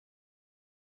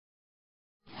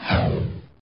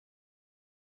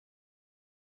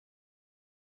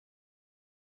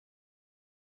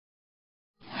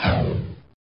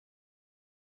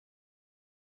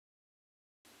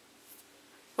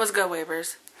What's good,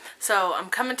 Wavers? So I'm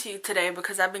coming to you today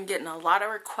because I've been getting a lot of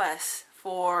requests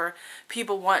for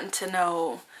people wanting to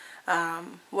know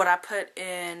what I put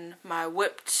in my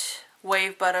whipped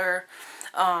wave butter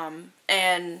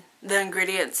and the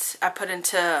ingredients I put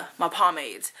into my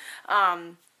pomades.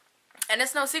 And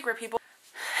it's no secret, people.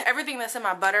 Everything that's in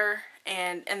my butter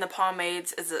and in the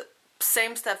pomades is the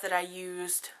same stuff that I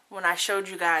used when I showed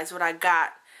you guys what I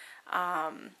got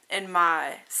in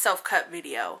my self-cut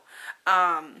video.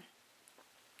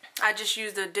 I just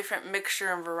used a different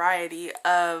mixture and variety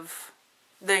of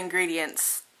the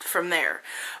ingredients from there.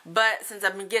 But since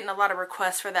I've been getting a lot of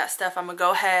requests for that stuff, I'm gonna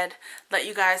go ahead, let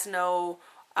you guys know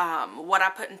what I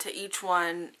put into each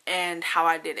one and how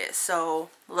I did it. So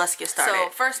let's get started. So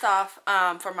first off,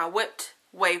 for my whipped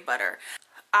wave butter,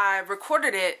 I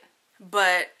recorded it,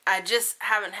 but I just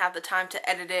haven't had the time to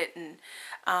edit it and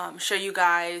show you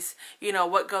guys, you know,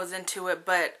 what goes into it.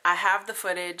 But I have the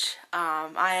footage.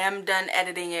 I am done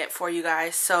editing it for you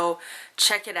guys, so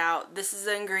check it out. This is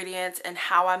the ingredients and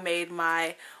how I made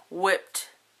my whipped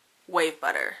wave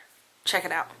butter. Check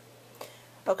it out.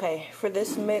 Okay, for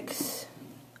this mix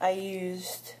I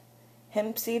used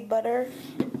hemp seed butter,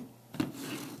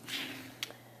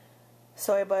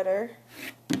 soy butter,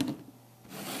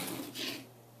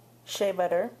 shea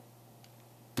butter,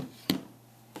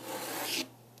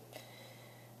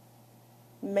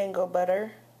 mango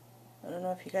butter, I don't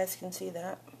know if you guys can see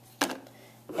that,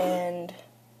 and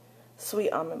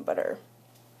sweet almond butter.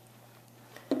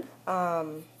 I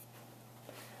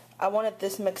wanted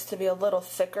this mix to be a little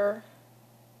thicker,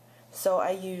 so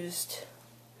I used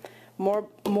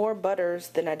more butters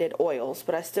than I did oils,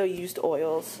 but I still used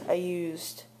oils. I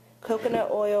used coconut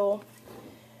oil,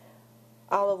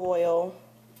 olive oil,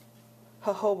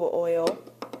 jojoba oil,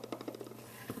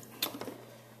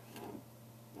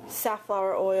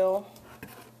 safflower oil,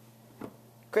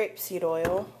 grapeseed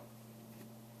oil,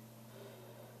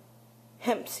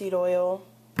 hemp seed oil,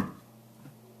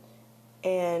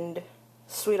 and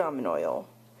sweet almond oil.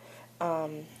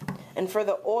 And for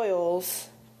the oils,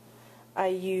 I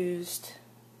used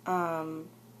a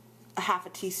half a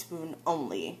teaspoon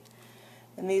only.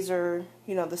 And these are,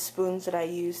 you know, the spoons that I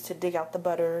use to dig out the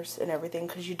butters and everything,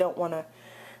 because you don't want to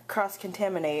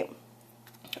cross-contaminate.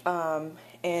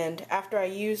 And after I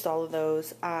used all of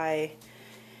those, I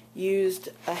used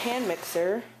a hand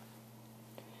mixer,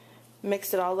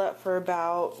 mixed it all up for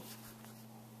about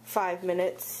 5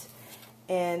 minutes,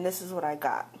 and this is what I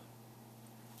got.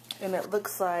 And it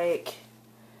looks like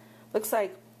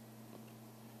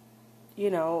you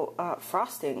know,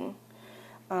 frosting,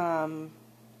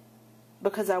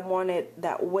 because I wanted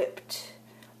that whipped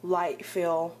light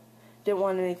feel. Didn't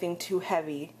want anything too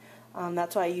heavy.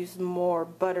 That's why I used more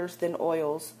butters than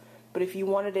oils. But if you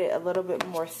wanted it a little bit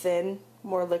more thin,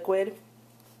 more liquid,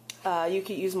 you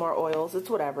could use more oils. It's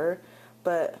whatever.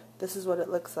 But this is what it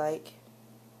looks like.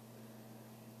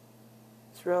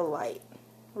 It's real light.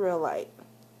 Real light.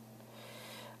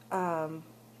 I'm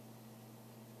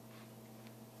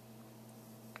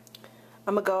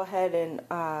going to go ahead and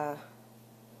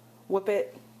whip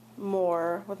it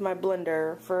more with my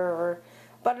blender for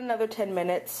about another 10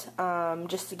 minutes,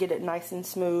 just to get it nice and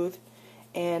smooth.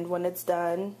 And when it's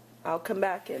done, I'll come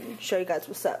back and show you guys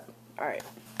what's up. Alright.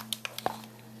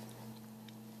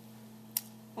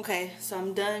 Okay, so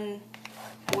I'm done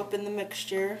whipping the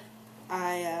mixture.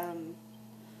 I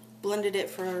blended it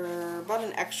for about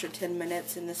an extra 10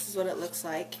 minutes, and this is what it looks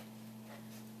like.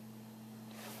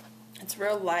 It's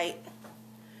real light,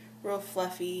 real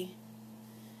fluffy.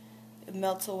 It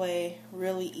melts away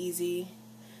really easy.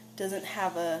 Doesn't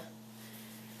have a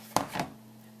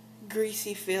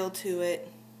greasy feel to it.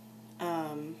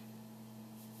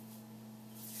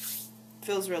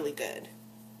 Feels really good.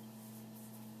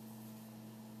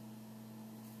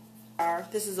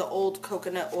 This is an old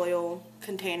coconut oil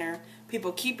container.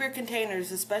 People, keep your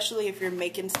containers, especially if you're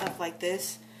making stuff like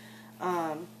this.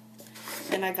 And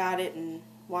I got it and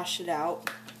washed it out.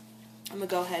 I'm going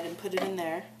to go ahead and put it in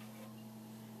there.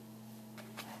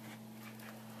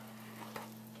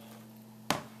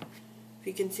 If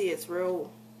you can see, it's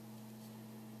real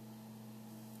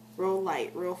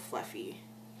light, real fluffy.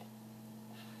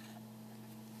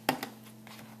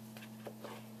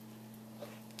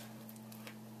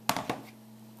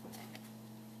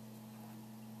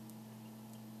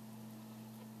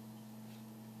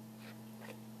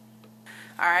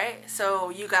 Alright, so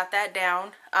you got that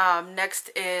down. Next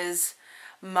is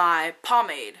my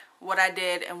pomade, what I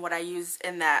did and what I used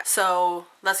in that. So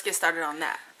let's get started on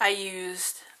that. I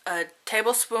used a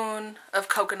tablespoon of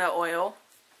coconut oil,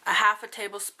 a half a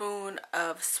tablespoon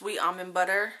of sweet almond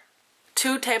butter,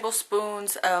 2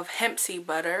 tablespoons of hemp seed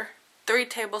butter, 3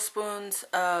 tablespoons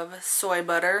of soy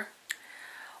butter,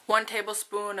 1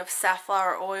 tablespoon of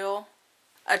safflower oil,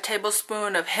 a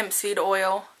tablespoon of hemp seed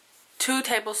oil, 2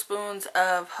 tablespoons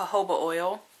of jojoba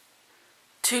oil,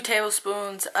 2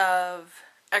 tablespoons of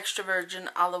extra virgin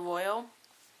olive oil,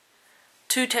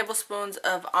 2 tablespoons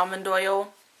of almond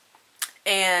oil,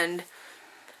 and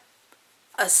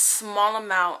a small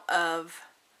amount of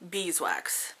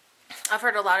beeswax. I've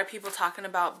heard a lot of people talking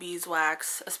about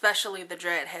beeswax, especially the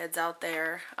dreadheads out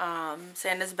there,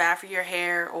 saying it's bad for your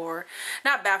hair, or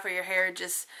not bad for your hair, it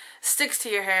just sticks to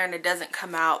your hair and it doesn't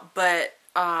come out. But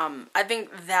I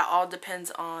think that all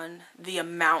depends on the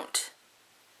amount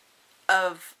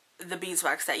of the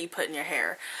beeswax that you put in your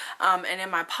hair. And in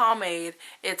my pomade,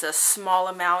 it's a small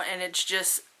amount, and it's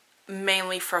just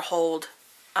mainly for hold.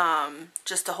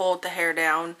 Just to hold the hair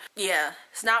down. Yeah,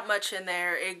 it's not much in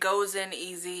there. It goes in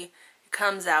easy, it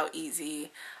comes out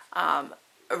easy,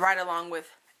 right along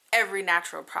with every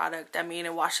natural product. I mean,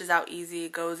 it washes out easy,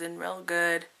 it goes in real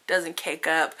good, doesn't cake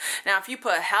up. Now, if you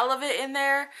put a hell of it in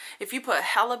there, if you put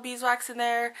hella beeswax in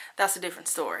there, that's a different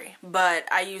story. But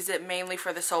I use it mainly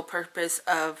for the sole purpose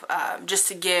of just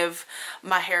to give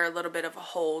my hair a little bit of a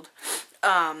hold.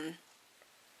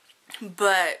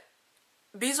 But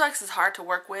beeswax is hard to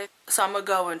work with, so I'm going to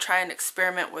go and try and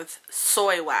experiment with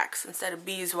soy wax instead of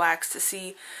beeswax to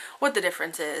see what the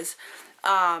difference is.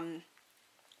 But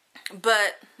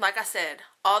like I said,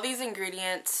 all these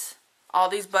ingredients, all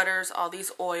these butters, all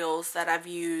these oils that I've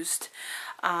used,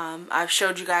 I've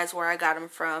showed you guys where I got them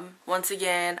from. Once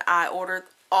again, I ordered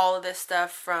all of this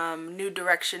stuff from New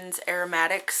Directions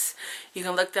Aromatics. You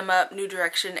can look them up,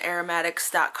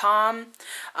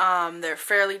 newdirectionaromatics.com. They're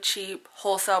fairly cheap,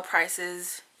 wholesale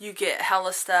prices. You get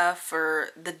hella stuff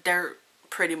for the dirt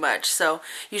pretty much, so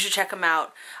you should check them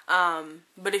out.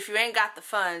 But if you ain't got the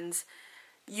funds,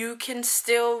 you can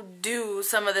still do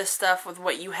some of this stuff with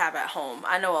what you have at home.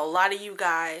 I know a lot of you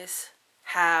guys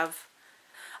have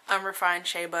unrefined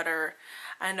shea butter.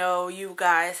 I know you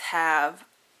guys have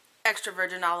extra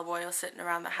virgin olive oil sitting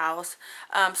around the house.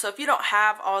 So if you don't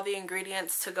have all the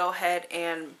ingredients to go ahead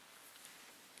and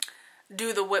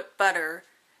do the whipped butter,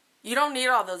 you don't need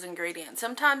all those ingredients.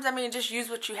 Sometimes, I mean, just use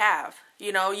what you have.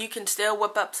 You know, you can still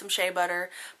whip up some shea butter,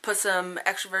 put some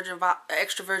extra virgin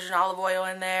olive oil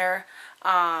in there,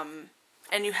 and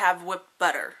you have whipped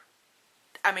butter.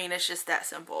 I mean, it's just that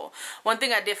simple. One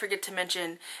thing I did forget to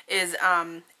mention is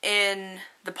in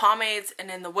the pomades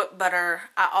and in the whipped butter,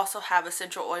 I also have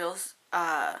essential oils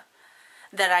that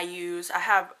I use. I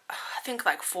have, I think,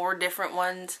 like 4 different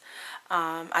ones.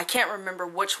 I can't remember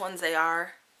which ones they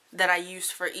are that I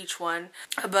used for each one,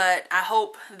 but I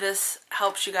hope this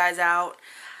helps you guys out.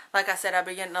 Like I said, I've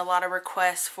been getting a lot of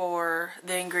requests for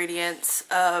the ingredients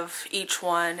of each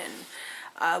one and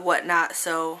whatnot,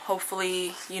 so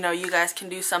hopefully, you know, you guys can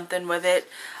do something with it.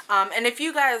 And if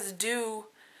you guys do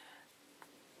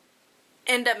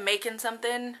end up making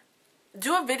something,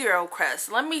 do a video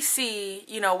request. Let me see,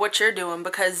 you know, what you're doing,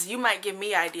 because you might give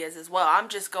me ideas as well. I'm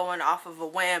just going off of a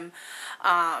whim,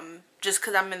 just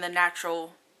because I'm in the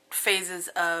natural phases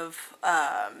of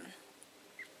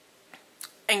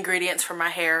ingredients for my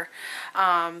hair.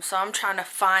 So I'm trying to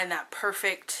find that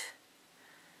perfect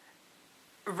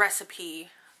recipe,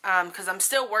 because I'm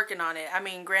still working on it. I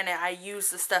mean, granted, I use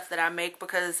the stuff that I make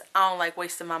because I don't like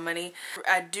wasting my money.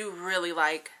 I do really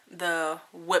like the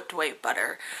whipped weight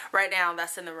butter. Right now,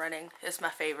 that's in the running. It's my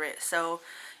favorite. So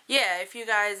yeah, if you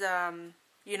guys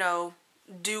you know,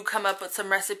 do come up with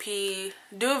some recipe,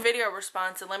 do a video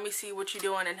response and let me see what you're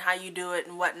doing and how you do it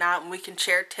and whatnot, and we can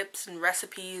share tips and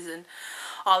recipes and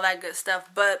all that good stuff.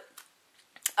 But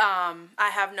I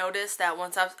have noticed that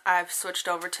once I've switched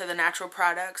over to the natural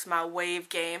products, my wave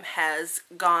game has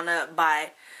gone up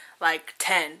by like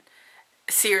 10.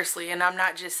 Seriously, and I'm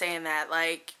not just saying that.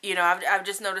 Like, you know, I've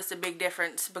just noticed a big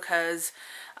difference because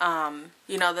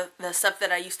you know, the stuff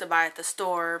that I used to buy at the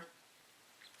store,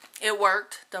 it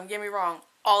worked. Don't get me wrong.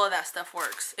 All of that stuff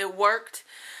works. It worked,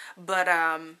 but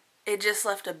it just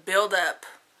left a buildup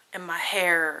in my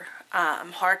hair,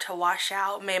 hard to wash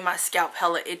out, made my scalp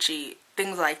hella itchy,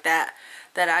 things like that,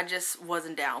 that I just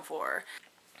wasn't down for.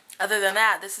 Other than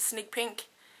that, this is Sneak Pink,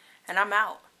 and I'm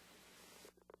out.